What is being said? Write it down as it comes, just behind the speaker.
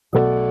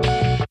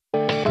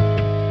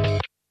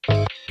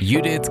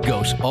Judith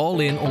Goes All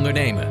In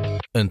Ondernemen.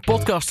 Een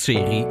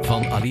podcastserie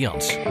van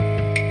Allianz.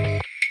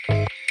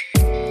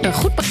 Een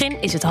goed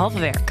begin is het halve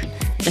werk.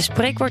 Een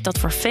spreekwoord dat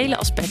voor vele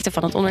aspecten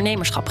van het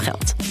ondernemerschap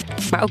geldt.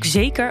 Maar ook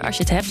zeker als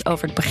je het hebt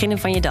over het beginnen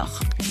van je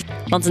dag.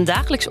 Want een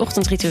dagelijks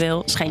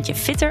ochtendritueel schijnt je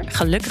fitter,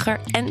 gelukkiger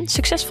en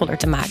succesvoller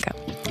te maken.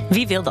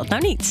 Wie wil dat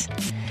nou niet?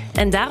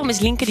 En daarom is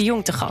Lienke de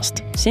Jong te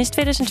gast. Sinds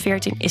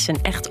 2014 is ze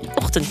een echt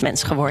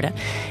ochtendmens geworden.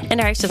 En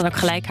daar heeft ze dan ook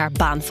gelijk haar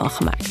baan van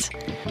gemaakt.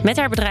 Met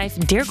haar bedrijf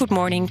Dear Good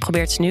Morning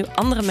probeert ze nu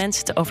andere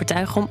mensen te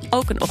overtuigen om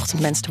ook een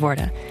ochtendmens te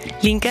worden.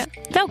 Lienke,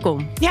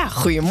 welkom. Ja,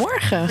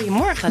 goedemorgen.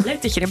 Goedemorgen,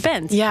 leuk dat je er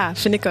bent. Ja,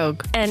 vind ik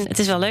ook. En het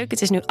is wel leuk,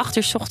 het is nu 8:00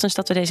 's ochtends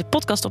dat we deze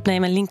podcast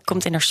opnemen. Lienke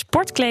komt in haar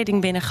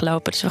sportkleding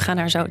binnengelopen. Dus we gaan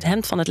haar zo het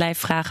hemd van het lijf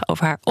vragen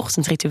over haar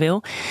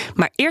ochtendritueel.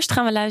 Maar eerst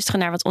gaan we luisteren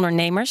naar wat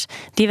ondernemers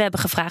die we hebben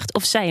gevraagd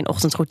of zij een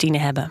ochtendroutine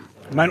hebben.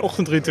 Mijn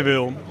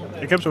ochtendritueel.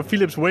 Ik heb zo'n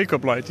Philips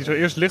wake-up light die zo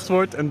eerst licht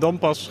wordt en dan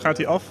pas gaat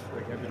hij af.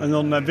 En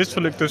dan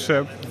wissel ik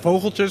tussen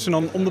vogeltjes en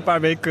dan om de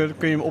paar weken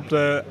kun je hem op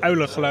de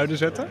uilengeluiden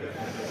zetten.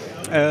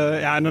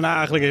 En daarna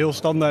eigenlijk heel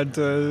standaard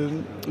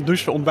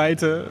douchen,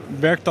 ontbijten,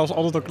 werktas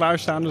altijd al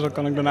klaarstaan. Dus dan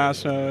kan ik daarna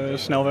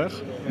snel weg.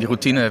 Die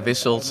routine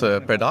wisselt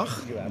per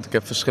dag. Want ik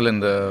heb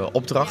verschillende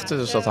opdrachten,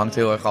 dus dat hangt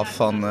heel erg af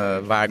van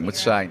waar ik moet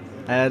zijn.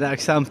 Ik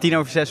sta om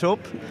 5:50 op.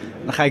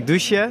 Dan ga ik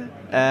douchen.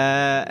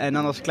 En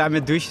dan als ik klaar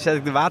met douchen zet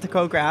ik de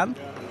waterkoker aan.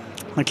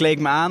 Dan kleed ik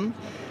me aan.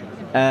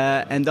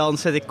 En dan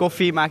zet ik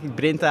koffie, maak ik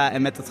brinta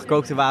en met het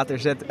gekookte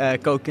water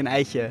kook ik een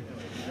eitje.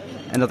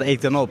 En dat eet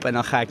ik dan op en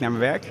dan ga ik naar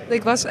mijn werk.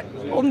 Ik was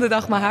om de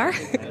dag mijn haar.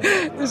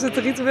 Dus het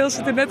ritueel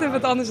ziet er net even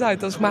wat anders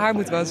uit als ik mijn haar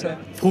moet wassen.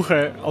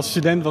 Vroeger als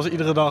student was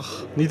iedere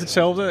dag niet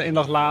hetzelfde. Een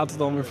dag laat,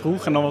 dan weer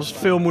vroeg. En dan was het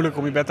veel moeilijker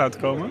om je bed uit te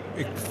komen.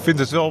 Ik vind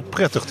het wel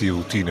prettig, die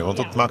routine. Want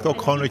dat maakt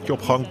ook gewoon dat je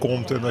op gang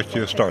komt en dat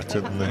je start.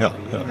 En, ja.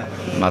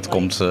 Maar het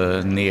komt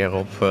neer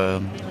op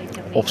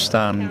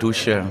opstaan,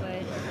 douchen.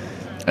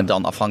 En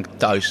dan afhankelijk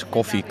thuis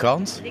koffie,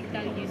 krant.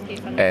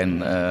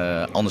 En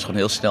anders gewoon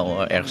heel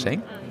snel ergens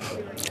heen.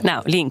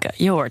 Nou, Lienke,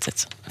 je hoort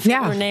het. Veel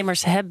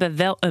ondernemers hebben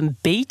wel een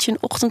beetje een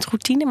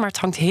ochtendroutine, maar het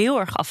hangt heel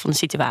erg af van de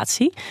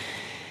situatie.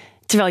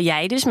 Terwijl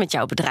jij dus met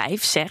jouw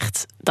bedrijf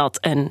zegt dat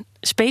een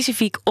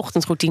specifiek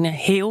ochtendroutine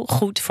heel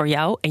goed voor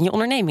jou en je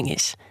onderneming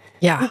is.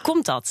 Ja, hoe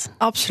komt dat?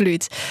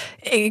 Absoluut.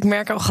 Ik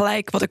merk al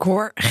gelijk wat ik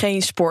hoor,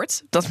 geen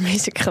sport. Dat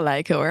mis ik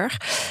gelijk heel erg.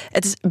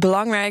 Het is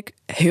belangrijk,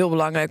 heel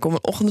belangrijk om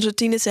een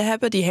ochtendroutine te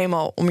hebben die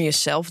helemaal om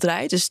jezelf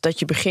draait. Dus dat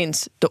je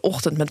begint de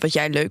ochtend met wat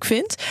jij leuk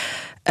vindt.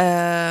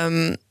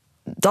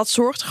 Dat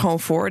zorgt er gewoon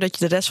voor dat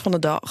je de rest van de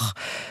dag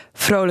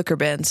vrolijker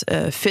bent,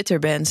 fitter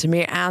bent,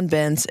 meer aan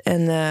bent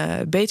en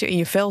beter in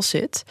je vel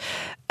zit.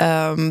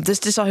 Dus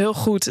het is al heel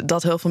goed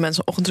dat heel veel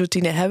mensen een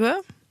ochtendroutine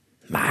hebben.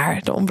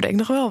 Maar er ontbreekt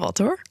nog wel wat,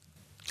 hoor.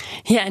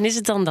 Ja, en is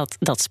het dan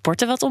dat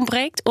sporten wat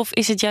ontbreekt? Of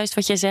is het juist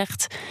wat jij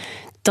zegt,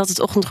 dat het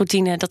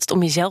ochtendroutine, dat het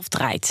om jezelf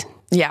draait?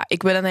 Ja,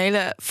 ik ben een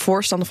hele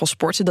voorstander van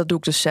sporten. Dat doe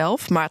ik dus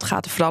zelf. Maar het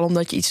gaat er vooral om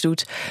dat je iets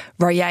doet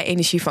waar jij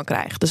energie van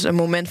krijgt. Dus een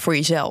moment voor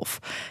jezelf.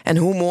 En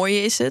hoe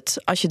mooi is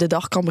het als je de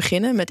dag kan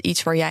beginnen met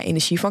iets waar jij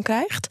energie van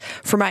krijgt?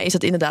 Voor mij is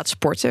dat inderdaad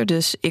sporten.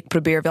 Dus ik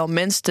probeer wel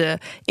mensen te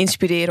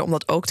inspireren om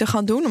dat ook te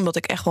gaan doen. Omdat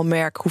ik echt wel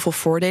merk hoeveel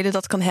voordelen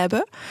dat kan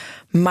hebben.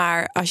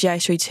 Maar als jij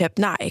zoiets hebt,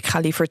 ik ga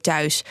liever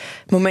thuis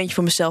een momentje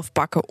voor mezelf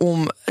pakken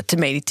om te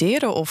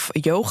mediteren of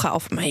yoga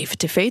of even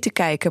tv te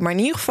kijken. Maar in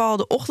ieder geval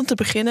de ochtend te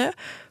beginnen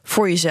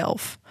voor jezelf.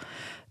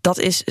 Dat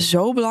is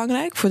zo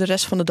belangrijk voor de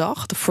rest van de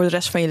dag, voor de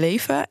rest van je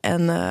leven.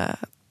 En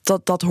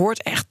dat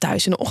hoort echt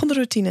thuis in de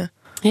ochtendroutine.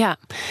 Ja,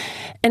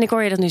 en ik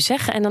hoor je dat nu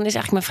zeggen. En dan is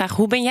eigenlijk mijn vraag,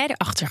 hoe ben jij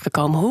erachter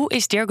gekomen? Hoe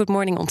is Dear Good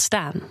Morning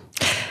ontstaan?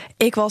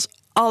 Ik was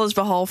alles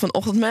behalve een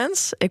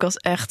ochtendmens. Ik was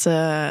echt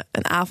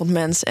een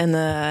avondmens en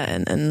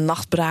een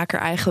nachtbraker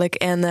eigenlijk.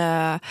 En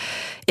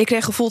ik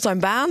kreeg een fulltime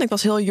baan. Ik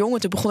was heel jong en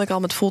toen begon ik al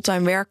met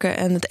fulltime werken.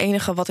 En het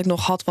enige wat ik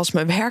nog had was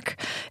mijn werk.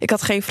 Ik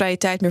had geen vrije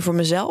tijd meer voor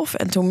mezelf.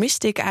 En toen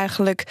miste ik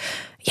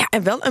eigenlijk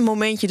en wel een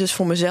momentje dus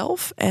voor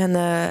mezelf. En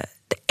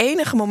de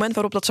enige moment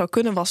waarop dat zou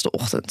kunnen was de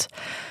ochtend.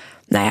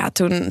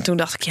 Toen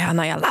dacht ik,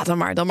 laat dan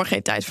maar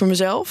geen tijd voor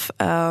mezelf.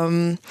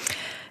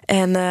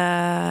 En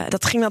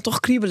dat ging dan toch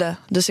kriebelen.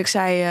 Dus ik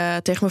zei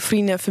tegen mijn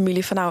vrienden en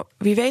familie van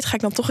wie weet ga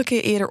ik dan toch een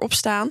keer eerder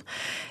opstaan.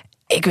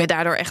 Ik werd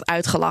daardoor echt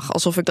uitgelachen,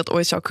 alsof ik dat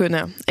ooit zou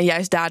kunnen. En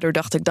juist daardoor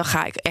dacht ik, dan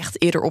ga ik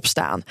echt eerder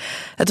opstaan.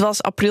 Het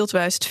was april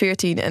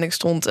 2014 en ik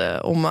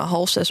stond om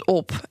 5:30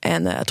 op.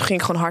 En toen ging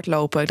ik gewoon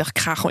hardlopen. Ik dacht,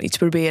 ik ga gewoon iets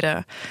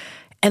proberen.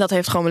 En dat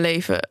heeft gewoon mijn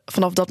leven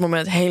vanaf dat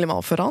moment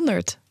helemaal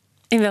veranderd.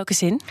 In welke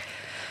zin?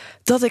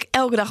 Dat ik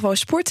elke dag wou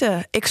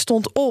sporten. Ik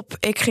stond op,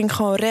 ik ging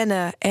gewoon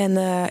rennen. En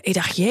ik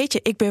dacht, jeetje,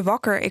 ik ben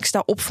wakker. Ik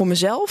sta op voor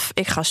mezelf.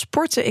 Ik ga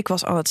sporten. Ik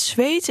was aan het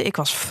zweten. Ik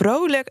was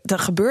vrolijk. Er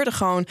gebeurde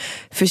gewoon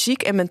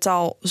fysiek en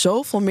mentaal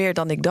zoveel meer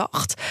dan ik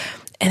dacht.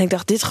 En ik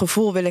dacht, dit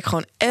gevoel wil ik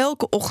gewoon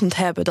elke ochtend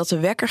hebben. Dat de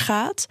wekker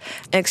gaat.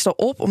 En ik sta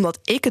op omdat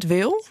ik het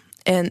wil.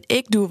 En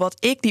ik doe wat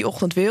ik die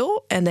ochtend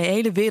wil. En de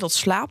hele wereld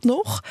slaapt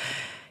nog.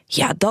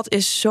 Ja, dat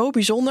is zo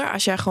bijzonder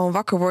als jij gewoon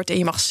wakker wordt en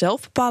je mag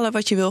zelf bepalen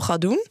wat je wil gaan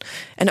doen.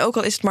 En ook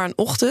al is het maar een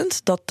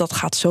ochtend, dat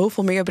gaat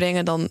zoveel meer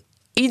brengen dan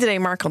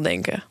iedereen maar kan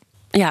denken.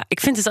 Ja, ik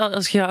vind het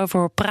als ik hierover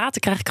hoor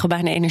praten, krijg ik er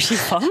bijna energie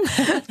van.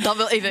 Dat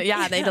wil even.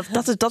 Ja, nee,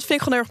 dat vind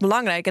ik gewoon erg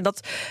belangrijk. En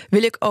dat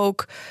wil ik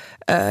ook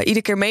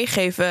iedere keer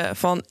meegeven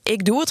van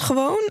ik doe het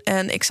gewoon.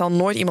 En ik zal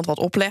nooit iemand wat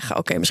opleggen.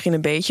 Oké, misschien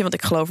een beetje, want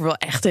ik geloof er wel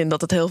echt in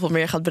dat het heel veel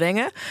meer gaat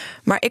brengen.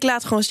 Maar ik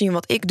laat gewoon zien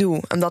wat ik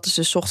doe. En dat is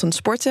dus 's ochtends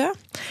sporten.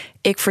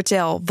 Ik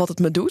vertel wat het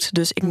me doet.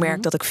 Dus ik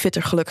merk dat ik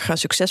fitter, gelukkiger en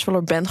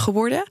succesvoller ben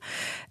geworden.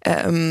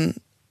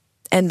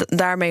 En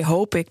daarmee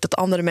hoop ik dat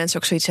andere mensen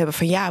ook zoiets hebben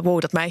van ja,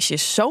 wow, dat meisje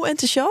is zo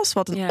enthousiast.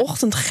 Wat een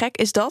ochtendgek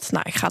is dat.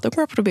 Nou, ik ga het ook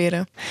maar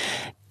proberen.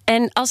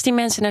 En als die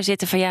mensen nou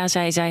zitten van ja,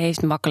 zij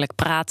heeft makkelijk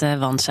praten,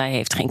 want zij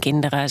heeft geen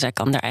kinderen, zij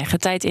kan haar eigen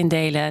tijd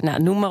indelen.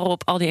 Nou, noem maar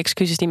op, al die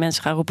excuses die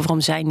mensen gaan roepen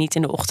waarom zij niet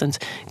in de ochtend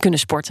kunnen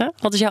sporten.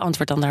 Wat is jouw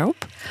antwoord dan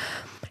daarop?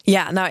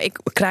 Ja, nou, ik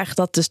krijg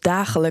dat dus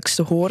dagelijks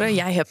te horen.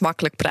 Jij hebt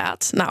makkelijk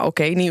praat. Nou,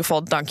 oké, in ieder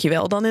geval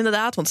dankjewel dan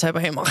inderdaad, want ze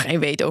hebben helemaal geen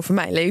weet over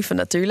mijn leven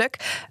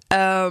natuurlijk.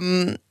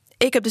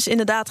 Ik heb dus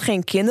inderdaad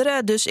geen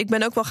kinderen. Dus ik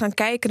ben ook wel gaan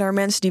kijken naar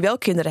mensen die wel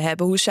kinderen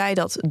hebben. Hoe zij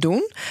dat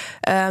doen.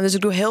 Dus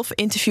ik doe heel veel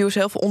interviews,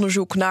 heel veel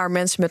onderzoek naar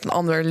mensen met een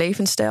ander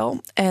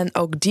levensstijl. En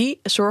ook die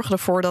zorgen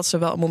ervoor dat ze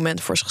wel een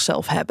moment voor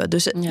zichzelf hebben.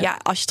 Dus ja,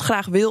 als je het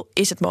graag wil,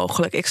 is het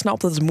mogelijk. Ik snap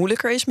dat het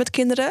moeilijker is met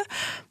kinderen.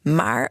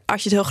 Maar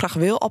als je het heel graag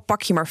wil, al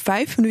pak je maar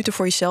 5 minuten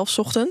voor jezelf 's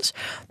ochtends.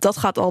 Dat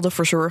gaat al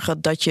ervoor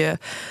zorgen dat je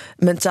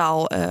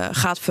mentaal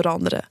gaat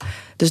veranderen.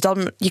 Dus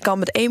dan, je kan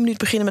met 1 minuut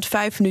beginnen, met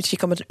 5 minuten. Je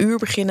kan met 1 uur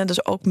beginnen.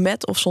 Dus ook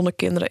met of zonder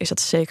kinderen is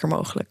dat zeker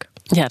mogelijk.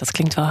 Ja, dat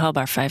klinkt wel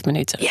haalbaar, 5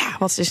 minuten. Ja,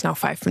 wat is nou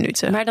 5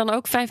 minuten? Maar dan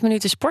ook 5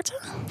 minuten sporten?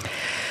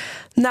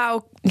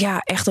 Nou, ja,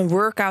 echt een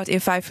workout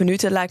in 5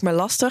 minuten lijkt me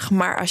lastig.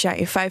 Maar als jij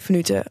in 5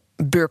 minuten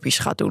burpees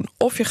gaat doen,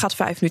 of je gaat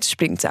 5 minuten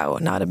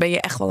springtouwen, nou, dan ben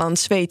je echt wel aan het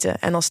zweten.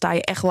 En dan sta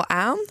je echt wel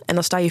aan. En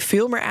dan sta je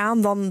veel meer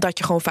aan dan dat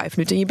je gewoon 5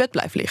 minuten in je bed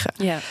blijft liggen.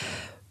 Ja.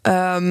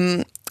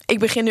 Ik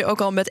begin nu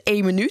ook al met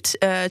 1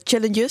 minuut.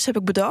 Challenges heb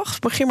ik bedacht.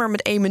 Begin maar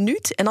met 1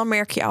 minuut. En dan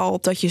merk je al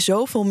dat je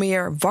zoveel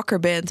meer wakker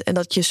bent. En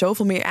dat je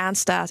zoveel meer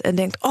aanstaat. En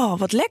denkt, oh,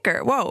 wat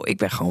lekker. Wow, ik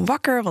ben gewoon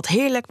wakker. Wat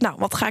heerlijk. Nou,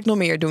 wat ga ik nog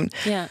meer doen?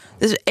 Ja.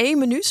 Dus 1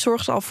 minuut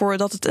zorgt er al voor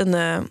dat het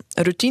een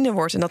routine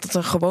wordt. En dat het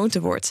een gewoonte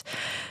wordt.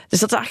 Dus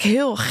dat is eigenlijk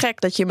heel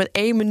gek dat je met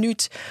 1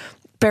 minuut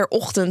per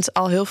ochtend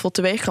al heel veel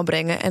teweeg kan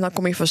brengen. En dan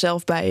kom je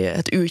vanzelf bij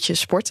het uurtje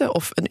sporten.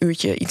 Of een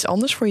uurtje iets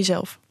anders voor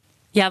jezelf.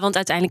 Ja, want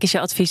uiteindelijk is je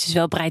advies dus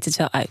wel, breidt het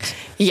wel uit.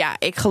 Ja,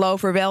 ik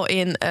geloof er wel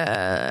in,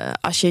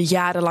 als je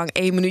jarenlang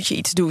 1 minuutje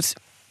iets doet,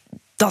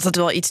 dat het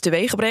wel iets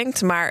teweeg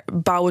brengt. Maar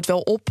bouw het wel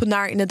op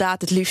naar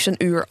inderdaad het liefst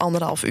 1 uur,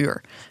 1,5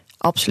 uur.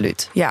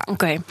 Absoluut, ja.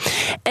 Oké.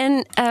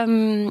 En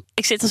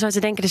ik zit dan zo te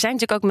denken, er zijn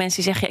natuurlijk ook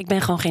mensen die zeggen, ik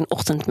ben gewoon geen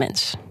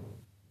ochtendmens.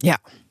 Ja.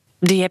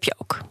 Die heb je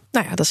ook.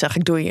 Nou ja, dan zeg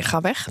ik, doe je,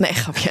 ga weg. Nee,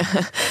 grapje.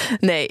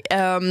 Nee,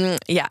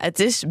 ja, het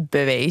is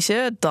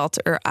bewezen dat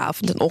er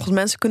avond- en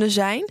ochtendmensen kunnen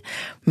zijn.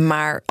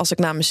 Maar als ik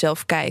naar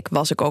mezelf kijk,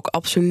 was ik ook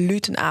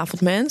absoluut een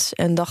avondmens.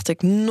 En dacht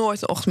ik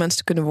nooit een ochtendmens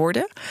te kunnen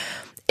worden.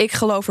 Ik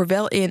geloof er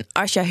wel in,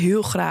 als jij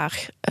heel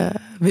graag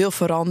wil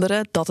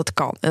veranderen, dat het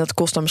kan. En dat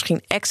kost dan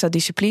misschien extra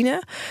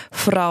discipline.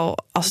 Vooral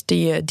als het in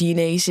je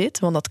DNA zit,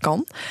 want dat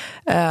kan.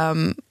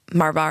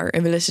 Maar waar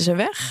en wil is een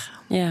weg.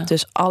 Ja.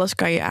 Dus alles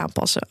kan je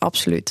aanpassen,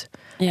 absoluut.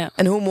 Ja.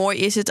 En hoe mooi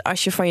is het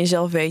als je van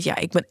jezelf weet, ja,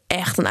 ik ben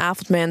echt een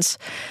avondmens.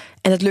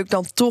 En het lukt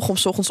dan toch om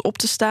 's ochtends op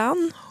te staan.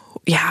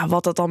 Ja,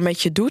 wat dat dan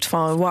met je doet.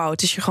 Van wauw,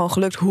 het is je gewoon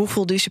gelukt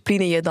hoeveel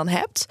discipline je dan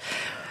hebt.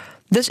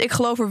 Dus ik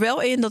geloof er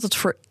wel in dat het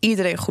voor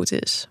iedereen goed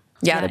is.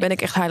 Ja, daar ben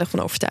ik echt heilig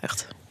van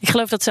overtuigd. Ik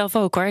geloof dat zelf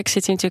ook, hoor. Ik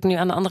zit hier natuurlijk nu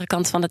aan de andere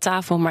kant van de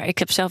tafel, maar ik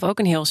heb zelf ook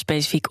een heel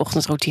specifiek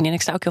ochtendroutine. En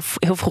ik sta ook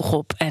heel vroeg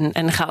op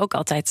en ga ook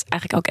altijd,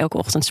 eigenlijk ook elke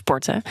ochtend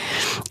sporten.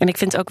 En ik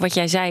vind ook wat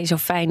jij zei zo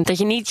fijn, dat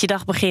je niet je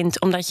dag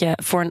begint omdat je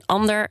voor een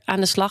ander aan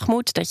de slag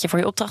moet, dat je voor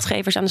je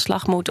opdrachtgevers aan de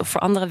slag moet of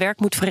voor anderen werk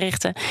moet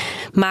verrichten,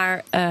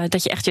 maar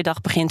dat je echt je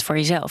dag begint voor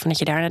jezelf. En dat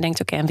je daarna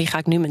denkt, oké, en wie ga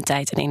ik nu mijn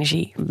tijd en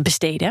energie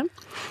besteden?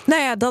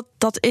 Nou ja,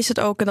 dat is het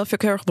ook. En dat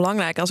vind ik heel erg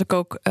belangrijk. Als ik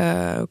ook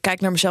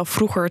kijk naar mezelf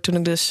vroeger, toen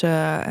ik dus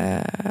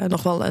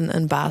nog wel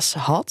een baas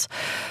had.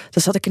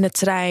 Dan zat ik in de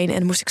trein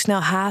en moest ik snel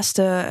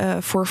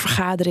haasten voor een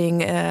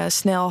vergadering.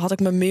 Snel had ik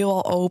mijn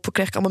mail al open,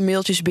 kreeg ik allemaal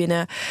mailtjes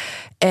binnen.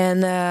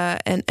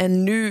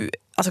 En nu,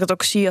 als ik het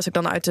ook zie, als ik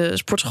dan uit de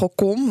sportschool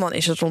kom, dan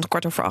is het rond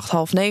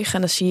 8:15, 8:30. En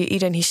dan zie je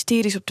iedereen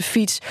hysterisch op de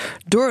fiets,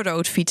 door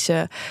rood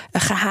fietsen,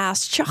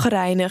 gehaast,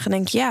 chagrijnig. En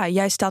denk ja,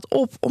 jij staat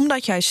op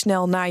omdat jij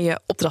snel naar je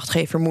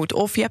opdrachtgever moet.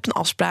 Of je hebt een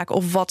afspraak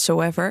of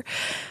whatsoever.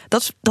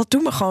 Dat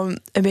doet me gewoon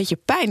een beetje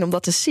pijn om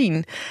dat te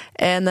zien.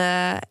 En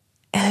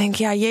dan denk ik,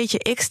 ja, jeetje,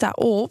 ik sta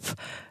op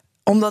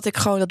omdat ik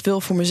gewoon dat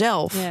wil voor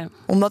mezelf. Yeah.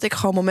 Omdat ik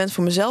gewoon een moment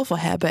voor mezelf wil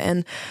hebben.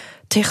 En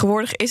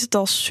tegenwoordig is het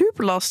al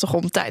super lastig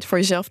om tijd voor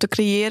jezelf te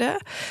creëren.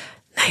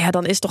 Nou ja,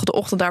 dan is toch de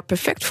ochtend daar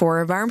perfect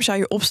voor. Waarom zou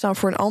je opstaan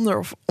voor een ander?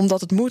 Of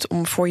omdat het moet,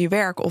 om voor je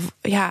werk? Of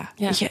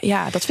weet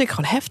je, dat vind ik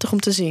gewoon heftig om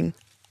te zien.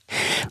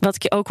 Wat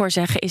ik je ook hoor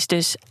zeggen is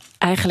dus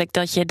eigenlijk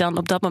dat je dan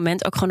op dat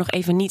moment ook gewoon nog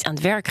even niet aan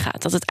het werk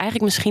gaat. Dat het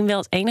eigenlijk misschien wel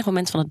het enige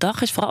moment van de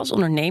dag is, vooral als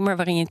ondernemer,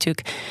 waarin je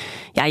natuurlijk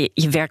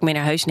je werk mee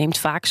naar huis neemt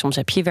vaak. Soms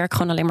heb je je werk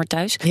gewoon alleen maar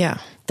thuis. Ja.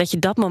 Dat je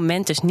dat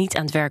moment dus niet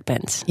aan het werk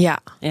bent. Ja.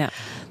 Ja.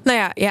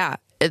 Nou ja.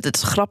 het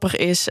grappige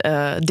is,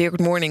 Dear Good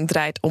Morning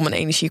draait om een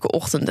energieke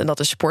ochtend en dat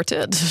is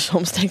sporten. Dus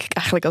soms denk ik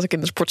eigenlijk als ik in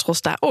de sportschool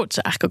sta, het is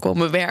eigenlijk ook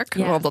wel mijn werk.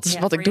 Ja, want dat is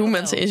wat ik doe,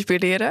 mensen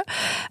inspireren.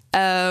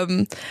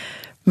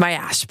 Maar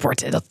ja,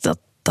 sporten,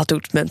 dat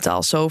doet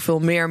mentaal zoveel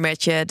meer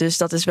met je. Dus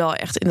dat is wel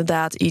echt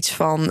inderdaad iets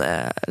van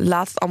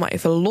laat het allemaal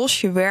even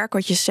los. Je werk,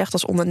 wat je zegt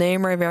als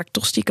ondernemer, werk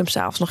toch stiekem 's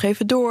avonds nog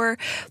even door.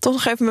 Toch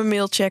nog even mijn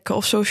mail checken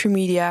of social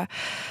media.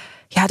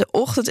 Ja, de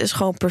ochtend is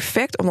gewoon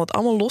perfect om dat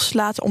allemaal los te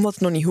laten, omdat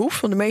het nog niet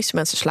hoeft, want de meeste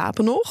mensen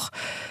slapen nog.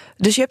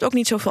 Dus je hebt ook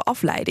niet zoveel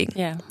afleiding.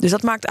 Ja. Dus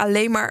dat maakt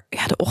alleen maar...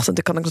 Ja, de ochtend,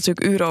 daar kan ik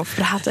natuurlijk uren over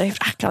praten.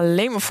 Heeft eigenlijk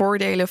alleen maar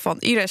voordelen van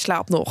iedereen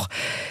slaapt nog.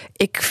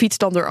 Ik fiets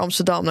dan door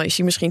Amsterdam. Nou, je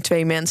ziet misschien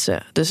 2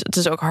 mensen. Dus het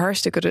is ook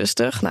hartstikke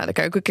rustig. Nou, daar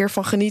kan je ook een keer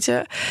van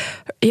genieten.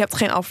 Je hebt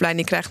geen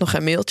afleiding, je krijgt nog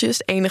geen mailtjes.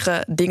 De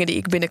enige dingen die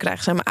ik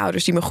binnenkrijg zijn mijn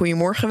ouders die me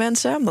goeiemorgen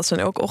wensen. Dat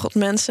zijn ook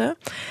ochtendmensen.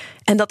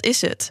 En dat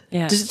is het.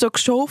 Ja. Dus het is ook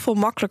zoveel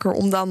makkelijker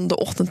om dan de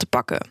ochtend te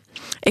pakken.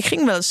 Ik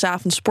ging wel eens 's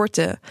avonds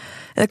sporten. En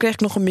dan kreeg ik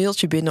nog een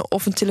mailtje binnen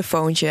of een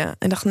telefoontje.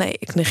 En dacht, nee,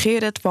 ik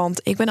negeer het, want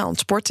ik ben aan het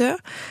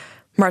sporten.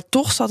 Maar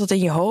toch zat het in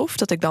je hoofd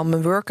dat ik dan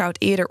mijn workout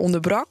eerder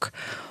onderbrak.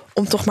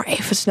 Om toch maar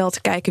even snel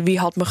te kijken wie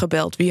had me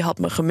gebeld, wie had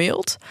me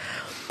gemaild.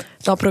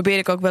 Dan probeer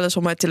ik ook wel eens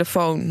om mijn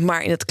telefoon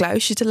maar in het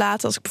kluisje te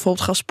laten. Als ik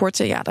bijvoorbeeld ga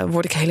sporten, ja, dan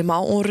word ik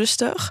helemaal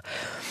onrustig.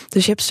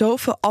 Dus je hebt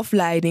zoveel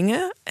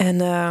afleidingen. En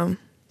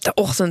de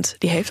ochtend,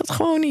 die heeft dat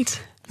gewoon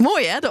niet.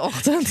 Mooi hè, de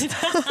ochtend.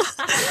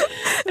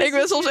 Ik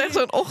ben soms echt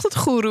zo'n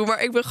ochtendgoeroe.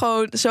 Maar ik ben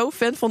gewoon zo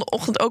fan van de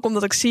ochtend. Ook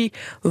omdat ik zie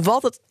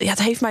wat het... Ja,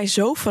 het heeft mij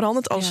zo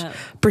veranderd als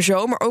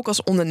persoon, maar ook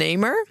als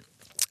ondernemer.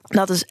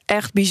 Dat is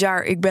echt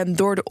bizar. Ik ben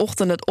door de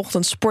ochtend, het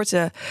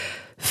ochtendsporten,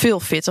 veel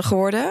fitter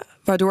geworden.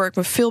 Waardoor ik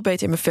me veel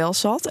beter in mijn vel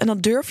zat. En dan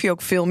durf je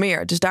ook veel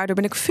meer. Dus daardoor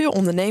ben ik veel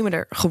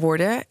ondernemender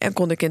geworden. En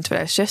kon ik in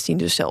 2016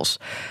 dus zelfs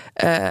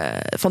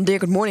van Dear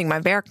Good Morning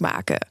mijn werk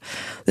maken.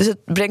 Dus het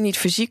brengt niet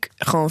fysiek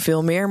gewoon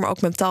veel meer. Maar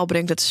ook mentaal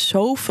brengt het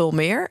zoveel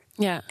meer.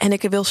 Ja. En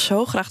ik wil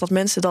zo graag dat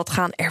mensen dat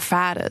gaan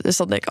ervaren. Dus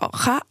dan denk ik,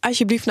 ga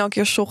alsjeblieft nou een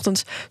keer 's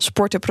ochtends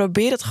sporten.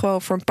 Probeer het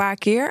gewoon voor een paar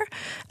keer.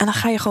 En dan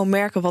ga je gewoon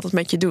merken wat het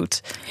met je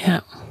doet.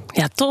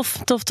 Ja,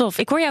 tof.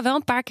 Ik hoor jou wel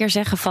een paar keer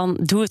zeggen van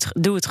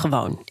doe het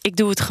gewoon. Ik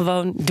doe het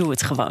gewoon, doe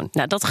het gewoon.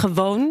 Nou, dat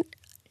gewoon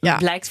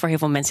lijkt voor heel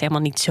veel mensen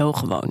helemaal niet zo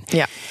gewoon.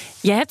 Ja.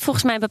 Je hebt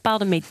volgens mij een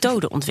bepaalde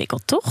methode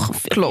ontwikkeld, toch?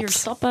 Klopt. 4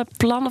 stappen,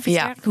 plan of iets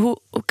dergelijks.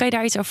 Hoe kan je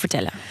daar iets over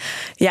vertellen?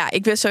 Ja,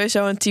 ik ben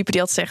sowieso een type die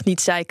altijd zegt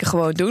niet zeiken,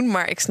 gewoon doen.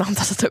 Maar ik snap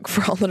dat het ook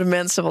voor andere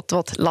mensen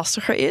wat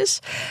lastiger is.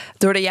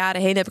 Door de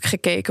jaren heen heb ik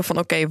gekeken van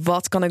oké,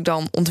 wat kan ik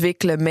dan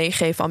ontwikkelen,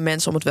 meegeven aan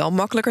mensen om het wel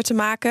makkelijker te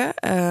maken.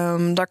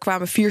 Daar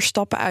kwamen 4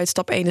 stappen uit.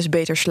 Stap 1 is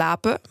beter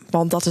slapen.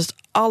 Want dat is het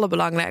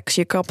allerbelangrijkste.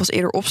 Je kan pas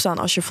eerder opstaan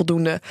als je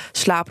voldoende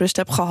slaaprust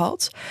hebt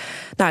gehad.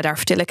 Nou, daar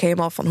vertel ik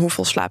helemaal van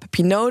hoeveel slaap heb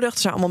je nodig. Er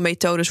zijn allemaal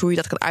methodes hoe je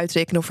dat kan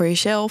uitrekenen voor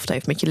jezelf. Dat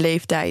heeft met je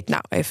leeftijd,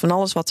 heeft van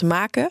alles wat te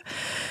maken.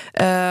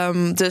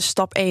 Dus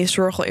stap 1,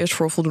 zorg al eerst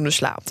voor voldoende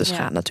slaap. Dus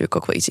ga natuurlijk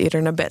ook wel iets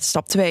eerder naar bed.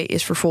 Stap 2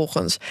 is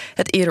vervolgens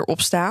het eerder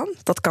opstaan.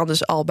 Dat kan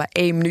dus al bij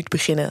 1 minuut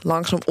beginnen.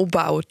 Langzaam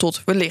opbouwen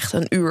tot wellicht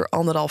 1 uur,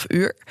 1,5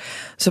 uur.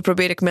 Dus dan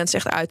probeer ik mensen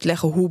echt uit te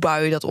leggen hoe bouw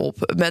je dat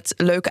op. Met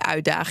leuke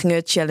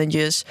uitdagingen,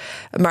 challenges.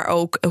 Maar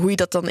ook hoe je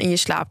dat dan in je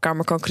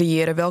slaapkamer kan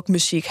creëren. Welke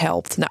muziek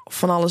helpt. Nou,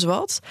 van alles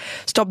wat.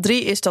 Stap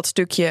 3 is dat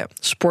stukje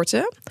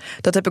sporten.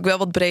 Dat heb ik wel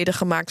wat breder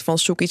gemaakt van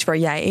zoek iets waar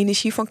jij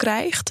energie van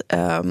krijgt.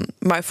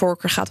 Mijn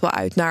voorkeur gaat wel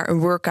uit naar een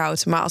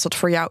workout. Maar als dat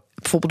voor jou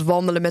bijvoorbeeld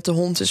wandelen met de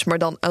hond is, maar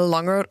dan een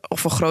langer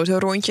of een groter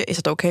rondje, is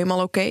dat ook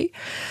helemaal oké.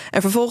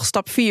 En vervolgens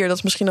stap 4, dat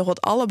is misschien nog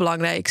wat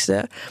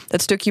allerbelangrijkste.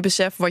 Het stukje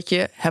besef wat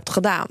je hebt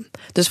gedaan.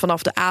 Dus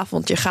vanaf de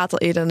avond, je gaat al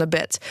eerder naar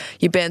bed.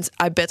 Je bent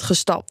uit bed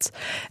gestapt.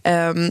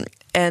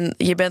 En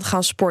je bent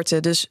gaan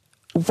sporten. Dus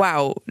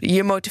wauw,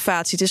 je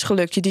motivatie, het is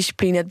gelukt, je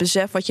discipline, het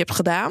besef wat je hebt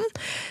gedaan.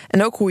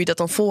 En ook hoe je dat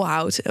dan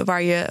volhoudt,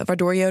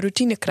 waardoor je een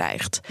routine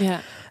krijgt.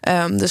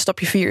 Ja. Dus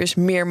stapje 4 is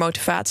meer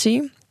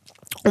motivatie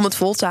om het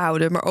vol te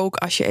houden. Maar ook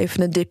als je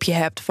even een dipje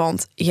hebt,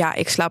 want ja,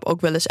 ik slaap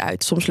ook wel eens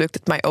uit. Soms lukt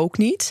het mij ook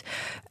niet.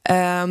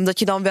 Dat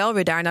je dan wel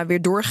weer daarna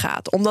weer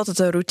doorgaat. Omdat het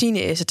een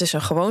routine is. Het is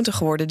een gewoonte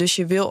geworden. Dus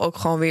je wil ook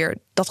gewoon weer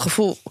dat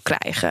gevoel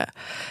krijgen.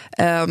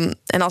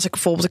 En als ik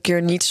bijvoorbeeld een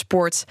keer niet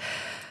sport,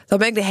 dan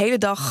ben ik de hele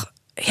dag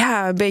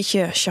een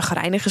beetje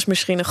chagrijnig is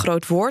misschien een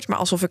groot woord, maar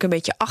alsof ik een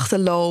beetje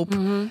achterloop.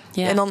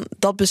 En dan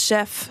dat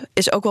besef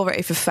is ook wel weer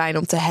even fijn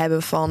om te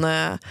hebben van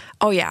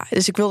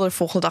dus ik wil er de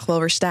volgende dag wel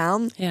weer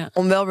staan.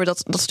 Om wel weer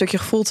dat stukje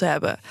gevoel te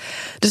hebben.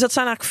 Dus dat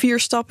zijn eigenlijk 4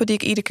 stappen die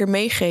ik iedere keer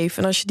meegeef.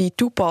 En als je die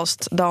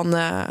toepast, dan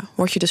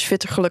word je dus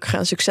fitter, gelukkiger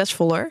en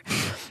succesvoller.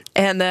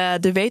 En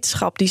de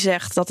wetenschap die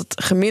zegt dat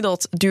het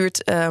gemiddeld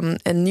duurt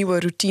een nieuwe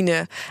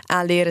routine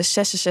aanleren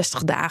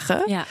 66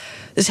 dagen. Ja.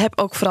 Dus heb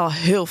ook vooral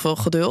heel veel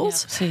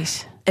geduld. Ja,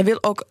 precies. En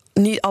wil ook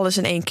niet alles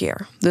in 1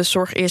 keer. Dus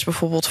zorg eerst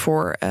bijvoorbeeld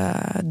voor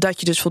dat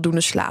je dus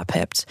voldoende slaap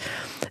hebt.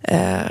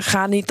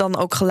 Ga niet dan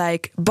ook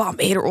gelijk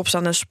eerder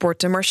opstaan en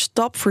sporten. Maar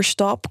stap voor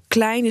stap,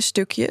 kleine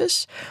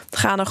stukjes.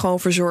 Ga er gewoon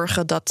voor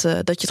zorgen dat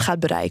je het gaat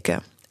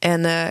bereiken.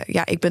 En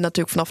ik ben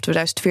natuurlijk vanaf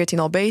 2014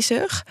 al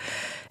bezig.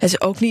 Het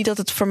is ook niet dat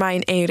het voor mij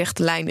in één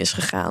rechte lijn is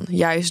gegaan.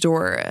 Juist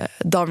door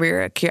dan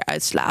weer een keer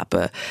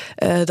uitslapen.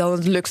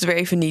 Dan lukt het weer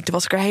even niet. Toen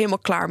was ik er helemaal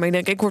klaar mee. Ik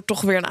denk, ik word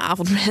toch weer een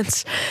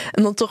avondmens.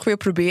 En dan toch weer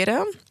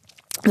proberen.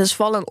 Dus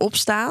vallen en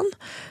opstaan.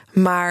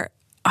 Maar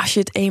als je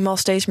het eenmaal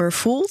steeds meer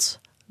voelt,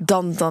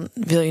 dan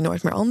wil je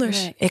nooit meer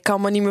anders. Nee. Ik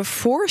kan me niet meer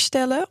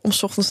voorstellen om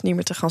 's ochtends niet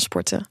meer te gaan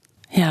sporten.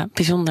 Ja,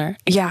 bijzonder.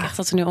 Ik denk echt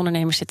dat er nu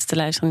ondernemers zitten te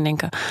luisteren en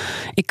denken,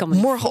 ik kan me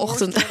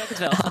morgenochtend dat ik het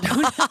wel ga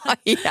doen.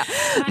 Ja.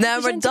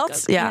 Maar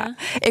dat,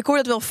 ik hoor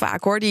dat wel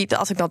vaak hoor.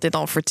 Als ik dit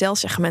dan vertel,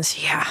 zeggen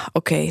mensen,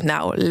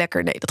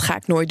 lekker, nee, dat ga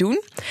ik nooit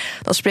doen.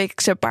 Dan spreek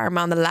ik ze een paar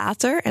maanden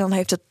later en dan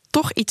heeft het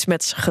toch iets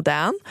met ze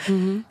gedaan.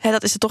 Mm-hmm.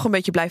 Dat is er toch een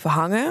beetje blijven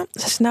hangen.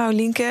 Ze zei, nou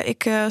Linke,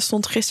 ik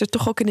stond gisteren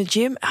toch ook in de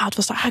gym. Het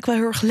was eigenlijk wel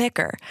heel erg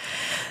lekker.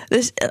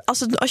 Dus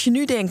als je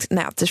nu denkt,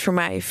 het is voor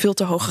mij veel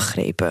te hoog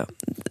gegrepen.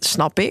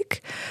 Snap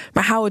ik.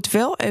 Maar hou het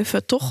wel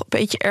even toch een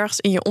beetje ergens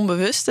in je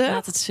onbewuste.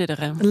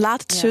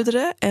 Laat het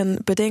sudderen. En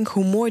bedenk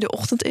hoe mooi de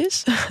ochtend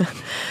is.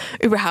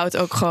 Überhaupt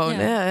ook gewoon.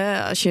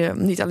 Als je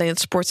niet alleen het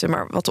sporten,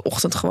 maar wat de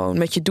ochtend gewoon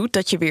met je doet.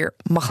 Dat je weer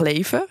mag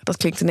leven. Dat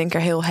klinkt in één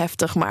keer heel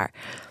heftig, maar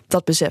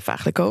dat besef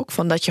eigenlijk ook.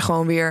 Van dat je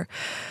gewoon weer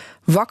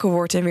wakker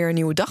wordt en weer een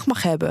nieuwe dag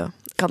mag hebben.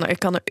 Ik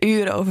kan er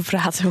uren over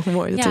praten hoe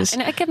mooi dat is.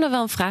 En ik heb nog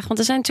wel een vraag. Want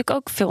er zijn natuurlijk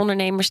ook veel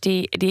ondernemers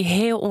die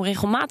heel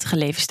onregelmatige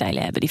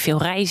levensstijlen hebben. Die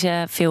veel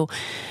reizen,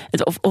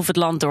 of het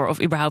land door,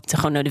 of überhaupt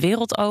gewoon naar de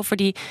wereld over.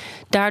 Die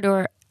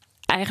daardoor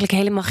eigenlijk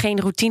helemaal geen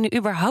routine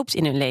überhaupt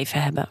in hun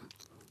leven hebben.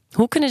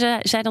 Hoe kunnen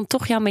zij dan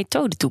toch jouw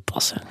methode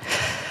toepassen?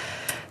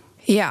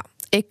 Ja.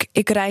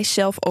 Ik reis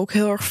zelf ook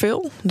heel erg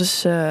veel.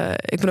 Dus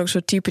ik ben ook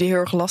zo'n type die heel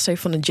erg last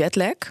heeft van de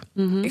jetlag.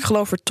 Mm-hmm. Ik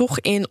geloof er toch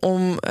in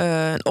om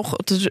een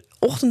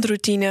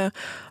ochtendroutine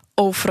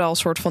overal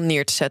soort van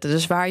neer te zetten.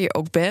 Dus waar je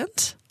ook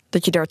bent,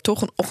 dat je daar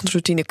toch een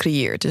ochtendroutine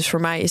creëert. Dus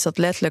voor mij is dat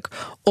letterlijk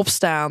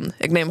opstaan.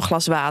 Ik neem een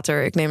glas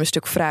water, ik neem een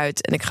stuk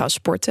fruit en ik ga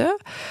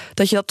sporten.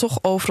 Dat je dat toch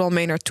overal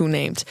mee naartoe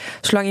neemt.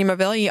 Zolang je maar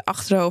wel in je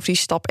achterhoofd die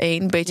stap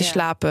 1, beter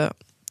slapen,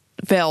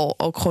 wel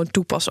ook gewoon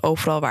toepast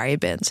overal waar je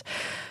bent.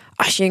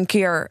 Als je een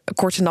keer een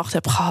korte nacht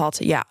hebt gehad,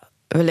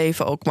 we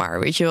leven ook maar,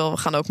 weet je wel, we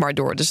gaan ook maar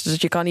door. Dus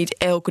je kan niet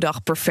elke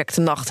dag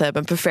perfecte nacht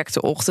hebben, een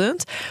perfecte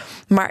ochtend.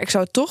 Maar ik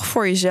zou toch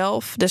voor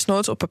jezelf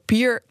desnoods op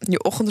papier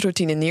je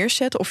ochtendroutine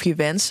neerzetten of je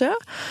wensen.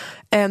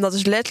 En dat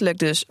is letterlijk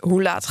dus,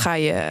 hoe laat ga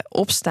je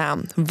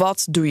opstaan?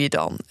 Wat doe je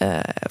dan?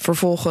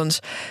 Vervolgens,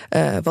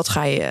 wat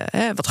ga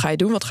je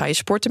doen? Wat ga je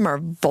sporten? Maar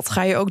wat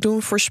ga je ook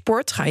doen voor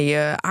sport? Ga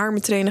je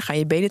armen trainen? Ga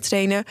je benen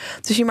trainen?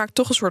 Dus je maakt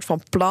toch een soort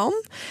van plan.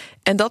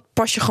 En dat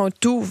pas je gewoon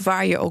toe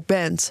waar je ook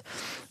bent.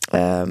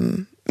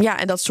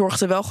 En dat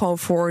zorgt er wel gewoon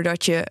voor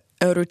dat je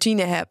een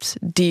routine hebt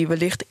die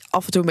wellicht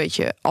af en toe een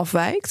beetje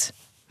afwijkt.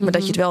 Maar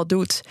dat je het wel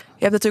doet.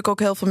 Je hebt natuurlijk ook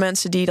heel veel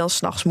mensen die dan 's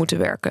nachts moeten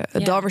werken. Ja.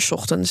 Dan weer 's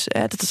ochtends.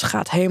 Dat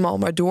gaat helemaal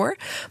maar door.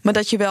 Maar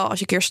dat je wel, als je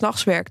een keer 's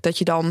nachts werkt, dat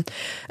je dan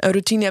een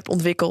routine hebt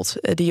ontwikkeld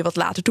die je wat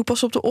later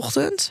toepast op de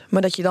ochtend.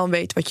 Maar dat je dan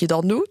weet wat je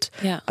dan doet.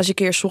 Ja. Als je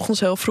een keer 's ochtends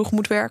heel vroeg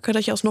moet werken,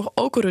 dat je alsnog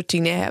ook een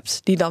routine hebt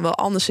die dan wel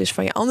anders is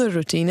van je andere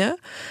routine.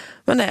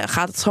 Maar nee,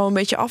 gaat het gewoon een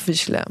beetje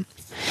afwisselen.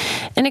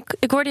 En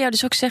ik hoorde jou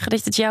dus ook zeggen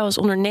dat het jou als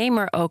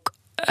ondernemer ook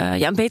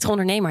een betere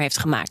ondernemer heeft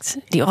gemaakt.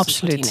 Die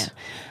absoluut.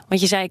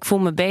 Want je zei, ik voel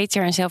me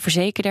beter en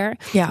zelfverzekerder.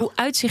 Ja. Hoe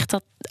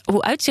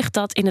uitzicht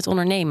dat in het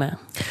ondernemen?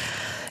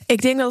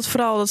 Ik denk dat het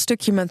vooral dat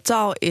stukje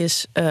mentaal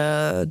is.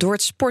 Door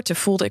het sporten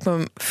voelde ik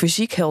me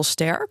fysiek heel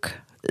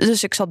sterk.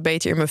 Dus ik zat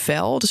beter in mijn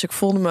vel. Dus ik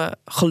voelde me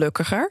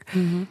gelukkiger.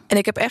 Mm-hmm. En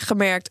ik heb echt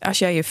gemerkt, als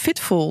jij je fit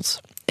voelt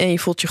en je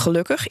voelt je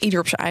gelukkig, ieder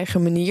op zijn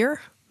eigen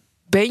manier,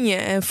 ben je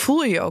en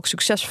voel je je ook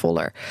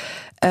succesvoller.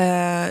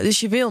 Dus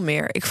je wil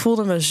meer. Ik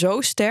voelde me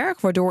zo sterk,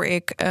 waardoor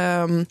ik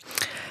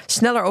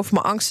sneller over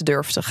mijn angsten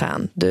durfde te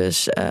gaan.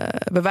 Dus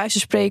bij wijze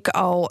van spreken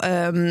al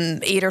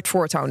eerder het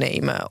voortouw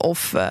nemen.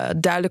 Of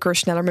duidelijker,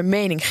 sneller mijn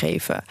mening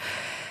geven.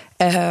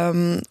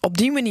 Op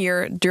die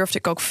manier durfde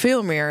ik ook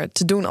veel meer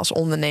te doen als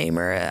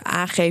ondernemer.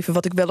 Aangeven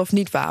wat ik wel of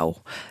niet wou.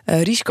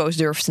 Risico's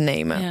durfde te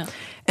nemen. Ja.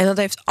 En dat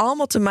heeft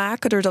allemaal te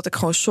maken doordat ik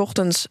gewoon 's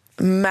ochtends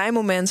mijn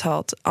moment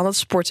had, aan het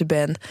sporten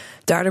ben,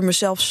 daardoor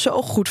mezelf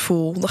zo goed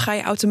voel. Dan ga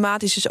je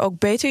automatisch dus ook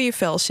beter in je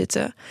vel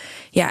zitten.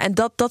 Ja, en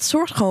dat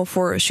zorgt gewoon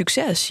voor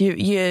succes.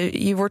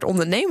 Je wordt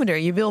ondernemerder,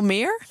 je wil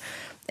meer.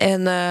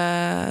 En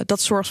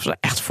dat zorgt er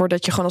echt voor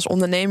dat je gewoon als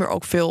ondernemer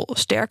ook veel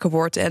sterker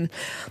wordt. En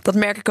dat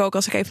merk ik ook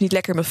als ik even niet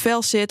lekker in mijn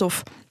vel zit,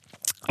 of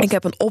ik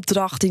heb een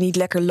opdracht die niet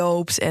lekker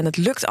loopt en het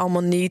lukt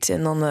allemaal niet.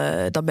 En dan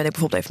ben ik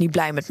bijvoorbeeld even niet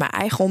blij met mijn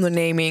eigen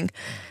onderneming.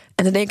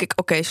 En dan denk ik,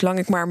 oké, zolang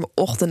ik maar mijn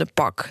ochtenden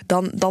pak,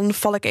 dan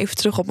val ik even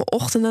terug op mijn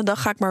ochtenden. Dan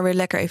ga ik maar weer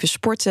lekker even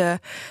sporten.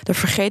 Dan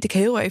vergeet ik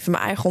heel even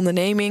mijn eigen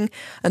onderneming.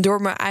 En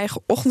door mijn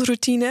eigen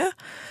ochtendroutine,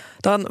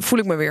 dan voel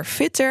ik me weer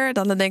fitter.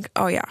 Dan denk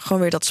ik,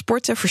 gewoon weer dat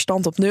sporten,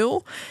 verstand op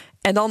 0.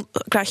 En dan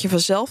krijg je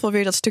vanzelf wel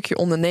weer dat stukje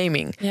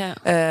onderneming.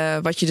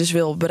 Ja. Wat je dus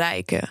wil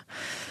bereiken.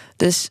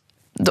 Dus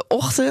de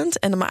ochtend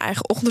en mijn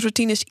eigen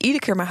ochtendroutine is iedere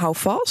keer maar hou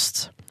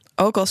vast.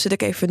 Ook al zit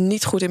ik even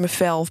niet goed in mijn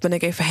vel of ben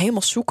ik even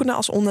helemaal zoekende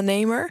als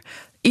ondernemer.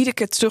 iedere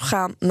keer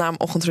teruggaan naar mijn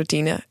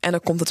ochtendroutine. En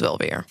dan komt het wel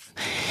weer.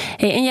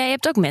 Hey, en jij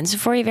hebt ook mensen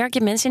voor je werk. Je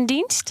hebt mensen in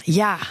dienst.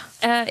 Ja.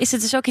 Is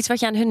het dus ook iets wat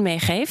je aan hun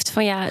meegeeft?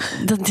 Van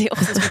dat die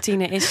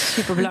ochtendroutine is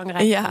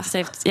superbelangrijk. Ja. Het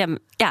heeft,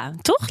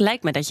 toch?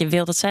 Lijkt me dat je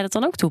wil dat zij dat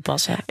dan ook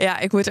toepassen. Ja,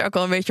 ik moet er ook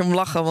wel een beetje om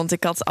lachen. Want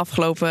ik had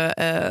afgelopen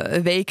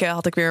weken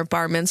had ik weer een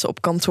paar mensen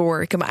op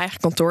kantoor. Ik heb mijn eigen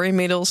kantoor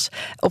inmiddels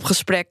op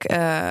gesprek.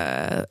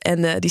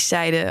 En die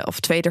zeiden, of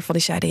 2 daarvan,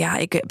 die zeiden... ja,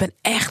 ik ben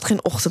echt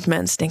geen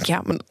ochtendmens. Ik denk,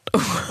 ja, maar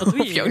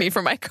hoef je ook niet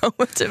voor mij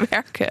komen te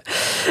werken.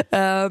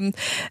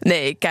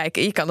 Nee, kijk,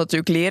 je kan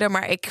natuurlijk leren.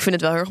 Maar ik vind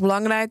het wel heel erg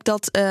belangrijk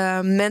dat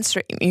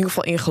mensen er in ieder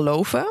geval in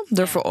geloven.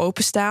 Ervoor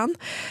openstaan.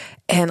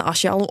 En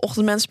als je al een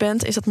ochtendmens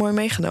bent, is dat mooi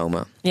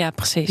meegenomen. Ja,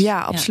 precies.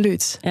 Ja,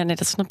 absoluut. Ja, nee,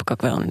 dat snap ik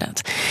ook wel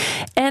inderdaad.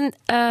 En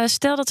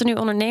stel dat er nu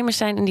ondernemers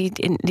zijn en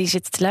die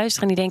zitten te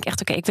luisteren en die denken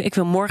echt, oké, ik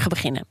wil morgen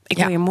beginnen. Ik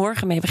wil hier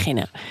morgen mee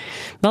beginnen.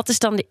 Wat is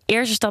dan de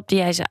eerste stap die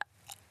jij ze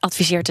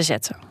adviseert te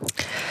zetten?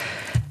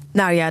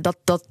 Nou ja,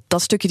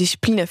 dat stukje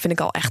discipline vind ik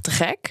al echt te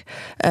gek.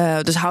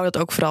 Dus hou dat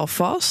ook vooral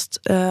vast.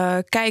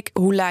 Kijk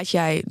hoe laat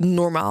jij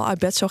normaal uit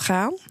bed zou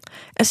gaan.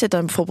 En zet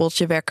dan bijvoorbeeld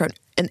je wekker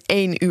een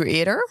 1 uur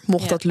eerder,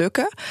 mocht dat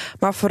lukken.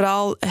 Maar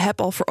vooral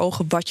heb al voor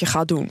ogen wat je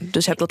gaat doen.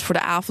 Dus heb dat voor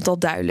de avond al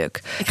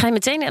duidelijk. Ik ga je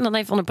meteen en dan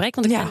even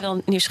onderbreken, want ik ben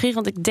wel nieuwsgierig.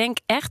 Want ik denk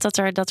echt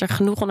dat er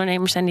genoeg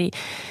ondernemers zijn die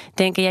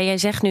denken... jij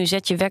zegt nu,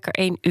 zet je wekker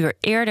 1 uur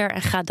eerder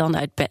en ga dan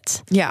uit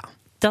bed. Ja.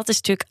 Dat is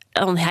natuurlijk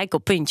een heikel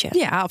puntje.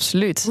 Ja,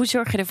 absoluut. Hoe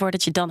zorg je ervoor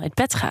dat je dan uit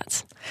bed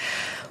gaat?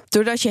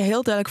 Doordat je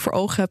heel duidelijk voor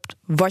ogen hebt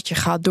wat je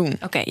gaat doen.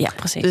 Oké, ja,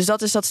 precies. Dus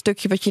dat is dat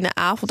stukje wat je in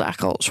de avond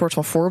eigenlijk al een soort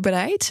van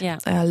voorbereidt. Ja.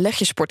 Leg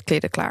je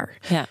sportkleden klaar.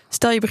 Ja.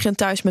 Stel je begint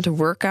thuis met een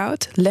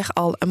workout. Leg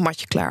al een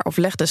matje klaar. Of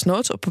leg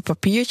desnoods op een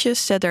papiertje.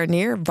 Zet daar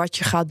neer wat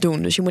je gaat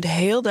doen. Dus je moet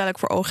heel duidelijk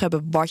voor ogen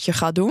hebben wat je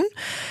gaat doen.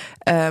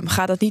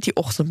 Ga dat niet die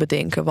ochtend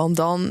bedenken. Want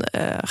dan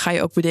ga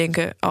je ook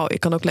bedenken... oh, ik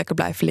kan ook lekker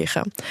blijven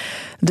liggen.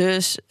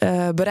 Dus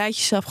bereid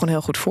jezelf gewoon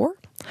heel goed voor.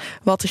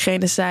 Wat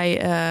diegene zei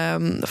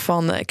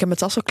van... ik heb mijn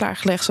tas al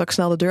klaargelegd, zodat ik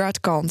snel de deur uit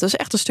kan. Dat is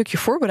echt een stukje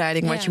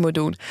voorbereiding wat je moet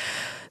doen.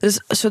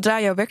 Dus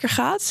zodra jouw wekker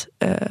gaat...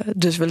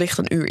 dus wellicht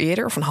een uur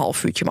eerder, of een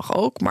half uurtje mag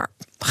ook... maar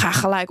ga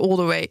gelijk all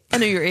the way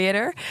en een uur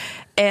eerder.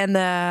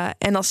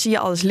 En dan zie je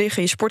alles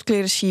liggen, je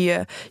sportkleren zie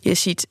je... je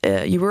ziet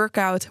je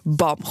workout,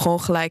 bam,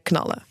 gewoon gelijk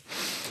knallen.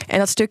 En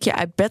dat stukje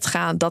uit bed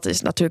gaan, dat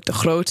is natuurlijk de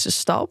grootste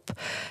stap...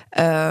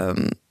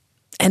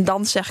 En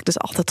dan zeg ik dus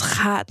altijd,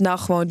 ga het nou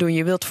gewoon doen.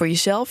 Je wilt voor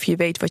jezelf, je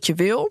weet wat je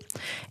wil.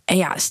 En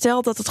ja,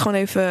 stel dat het gewoon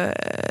even...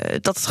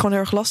 dat het gewoon heel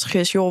erg lastig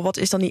is. Joh, wat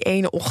is dan die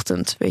ene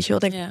ochtend? Weet je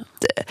wel?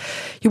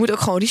 Je moet ook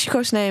gewoon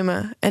risico's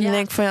nemen. En dan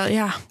denk ik van,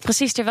 ja...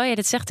 Precies, terwijl je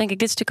dit zegt, denk ik...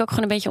 dit is natuurlijk ook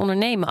gewoon een beetje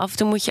ondernemen. Af en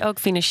toe moet je ook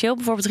financieel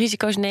bijvoorbeeld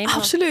risico's nemen.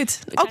 Absoluut,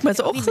 ook met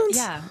de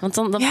ochtend. Want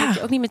dan heb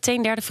je ook niet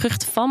meteen daar de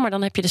vruchten van... maar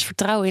dan heb je dus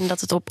vertrouwen in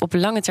dat het op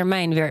lange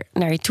termijn... weer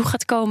naar je toe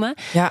gaat komen.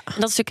 Ja. En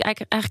dat is natuurlijk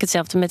eigenlijk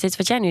hetzelfde met dit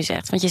wat jij nu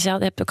zegt. Want je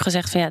hebt ook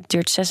gezegd van, het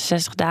duurt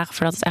 66 dagen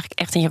voordat het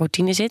eigenlijk echt in je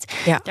routine zit.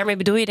 Ja. Daarmee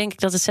bedoel je denk ik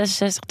dat het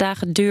 66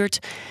 dagen duurt...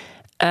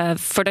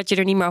 voordat je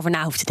er niet meer over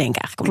na hoeft te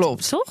denken eigenlijk.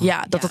 Klopt, toch?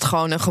 Ja, dat het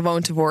gewoon een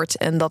gewoonte wordt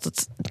en dat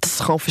het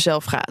gewoon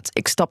vanzelf gaat.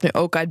 Ik stap nu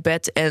ook uit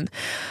bed en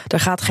er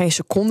gaat geen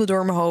seconde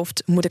door mijn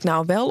hoofd. Moet ik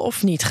nou wel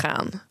of niet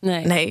gaan?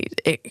 Nee,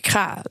 ik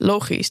ga.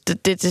 Logisch.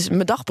 Dit is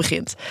mijn dag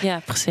begint.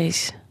 Ja,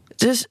 precies.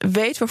 Dus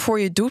weet waarvoor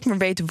je het doet, maar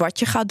weet wat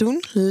je gaat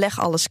doen. Leg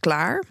alles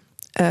klaar.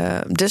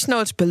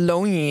 Desnoods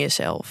beloon je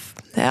jezelf.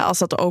 Als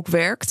dat ook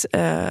werkt,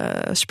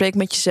 spreek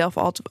met jezelf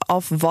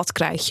af. Wat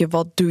krijg je,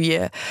 wat doe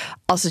je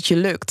als het je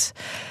lukt.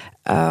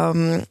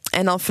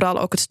 En dan vooral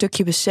ook het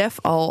stukje besef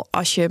al...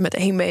 als je met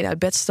 1 been uit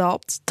bed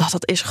stapt,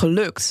 dat is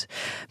gelukt.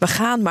 We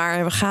gaan maar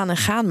en we gaan en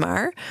gaan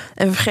maar.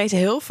 En we vergeten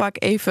heel vaak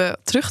even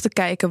terug te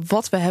kijken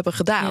wat we hebben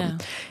gedaan. Ja.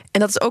 En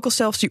dat is ook al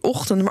zelfs die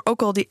ochtend, maar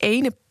ook al die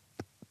ene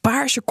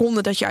paar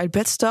seconden dat je uit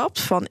bed stapt...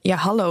 van ja,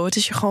 hallo, het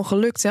is je gewoon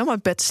gelukt om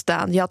uit bed te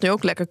staan. Je had nu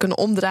ook lekker kunnen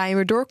omdraaien en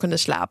weer door kunnen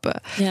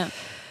slapen. Ja.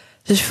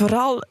 Dus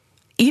vooral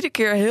iedere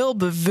keer heel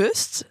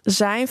bewust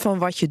zijn van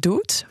wat je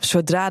doet.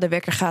 Zodra de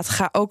wekker gaat,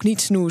 ga ook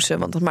niet snoezen,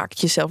 want dat maakt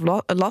het jezelf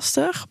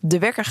lastig. De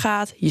wekker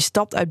gaat, je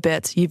stapt uit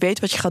bed, je weet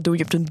wat je gaat doen,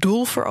 je hebt een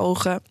doel voor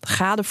ogen,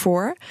 ga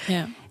ervoor.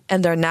 Ja.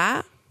 En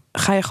daarna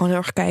ga je gewoon heel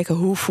erg kijken,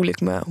 hoe voel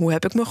ik me, hoe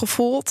heb ik me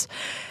gevoeld?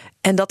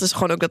 En dat is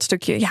gewoon ook dat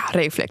stukje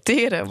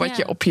reflecteren.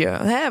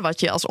 Wat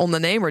je als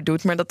ondernemer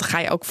doet. Maar dat ga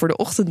je ook voor de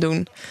ochtend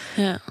doen.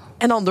 Ja.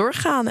 En dan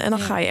doorgaan. En dan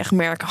ga je echt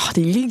merken,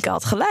 die Lienke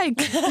had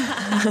gelijk.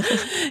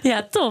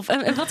 Ja, tof.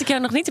 En wat ik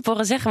jou nog niet heb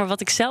horen zeggen, maar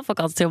wat ik zelf ook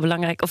altijd heel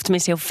belangrijk, of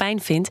tenminste heel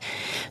fijn vind,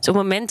 is op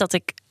het moment dat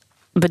ik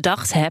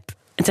bedacht heb,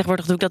 en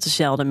tegenwoordig doe ik dat dus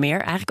zelden meer.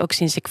 Eigenlijk ook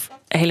sinds ik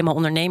helemaal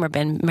ondernemer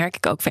ben, merk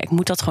ik ook van, ik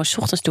moet dat gewoon 's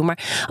ochtends doen.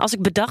 Maar als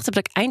ik bedacht heb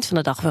dat ik eind van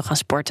de dag wil gaan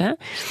sporten,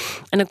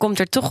 en dan komt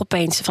er toch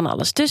opeens van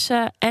alles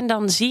tussen, en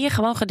dan zie je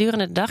gewoon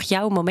gedurende de dag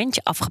jouw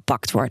momentje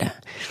afgepakt worden.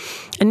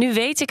 En nu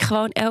weet ik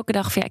gewoon elke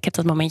dag van, ik heb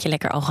dat momentje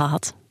lekker al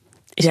gehad.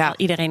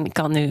 Iedereen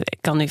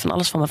kan nu van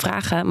alles van me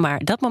vragen, maar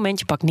dat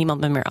momentje pakt niemand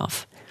me meer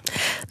af.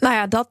 Nou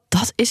ja,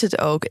 dat is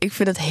het ook. Ik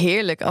vind het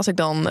heerlijk als ik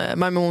dan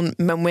mijn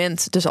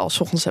moment dus al 's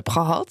ochtends heb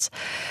gehad.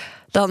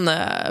 Dan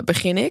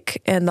begin ik.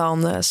 En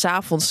dan 's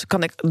avonds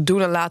kan ik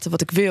doen en laten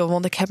wat ik wil.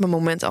 Want ik heb mijn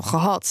moment al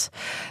gehad.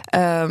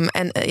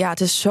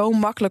 Het is zo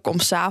makkelijk om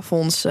 's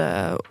avonds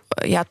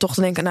toch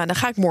te denken... nou, dan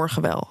ga ik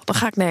morgen wel. Dan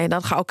ga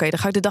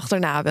ik de dag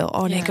daarna wel.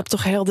 Oh nee, ik heb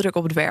toch heel druk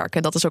op het werk.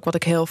 En dat is ook wat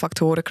ik heel vaak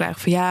te horen krijg.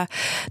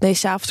 Van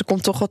 's avonds er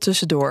komt toch wat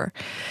tussendoor.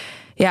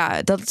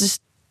 Ja, dat is...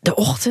 De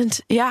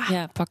ochtend,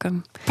 ja, pak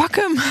hem. Pak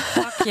hem.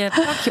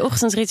 Pak je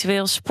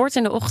ochtendritueel, sport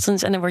in de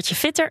ochtend... en dan word je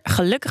fitter,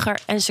 gelukkiger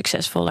en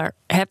succesvoller.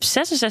 Heb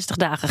 66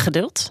 dagen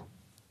geduld.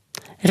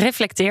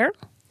 Reflecteer.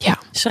 Ja.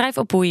 Schrijf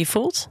op hoe je je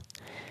voelt.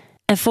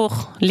 En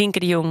volg Linke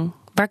de Jong.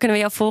 Waar kunnen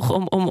we jou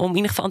volgen om in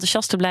ieder geval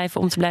enthousiast te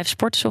blijven... om te blijven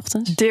sporten 's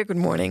ochtends? Dear Good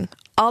Morning.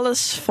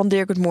 Alles van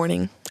Dear Good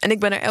Morning. En ik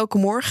ben er elke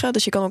morgen,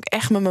 dus je kan ook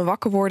echt met me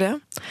wakker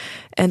worden.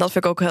 En dat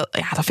vind ik ook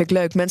dat vind ik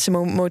leuk. Mensen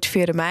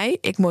motiveren mij,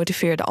 ik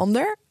motiveer de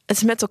ander... Het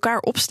is met elkaar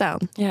opstaan.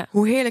 Ja.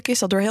 Hoe heerlijk is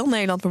dat door heel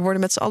Nederland? We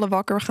worden met z'n allen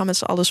wakker, we gaan met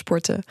z'n allen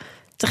sporten.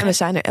 En we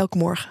zijn er elke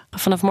morgen.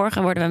 Vanaf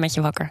morgen worden we met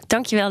je wakker.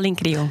 Dankjewel,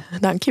 Linke de Jong.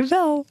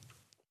 Dankjewel.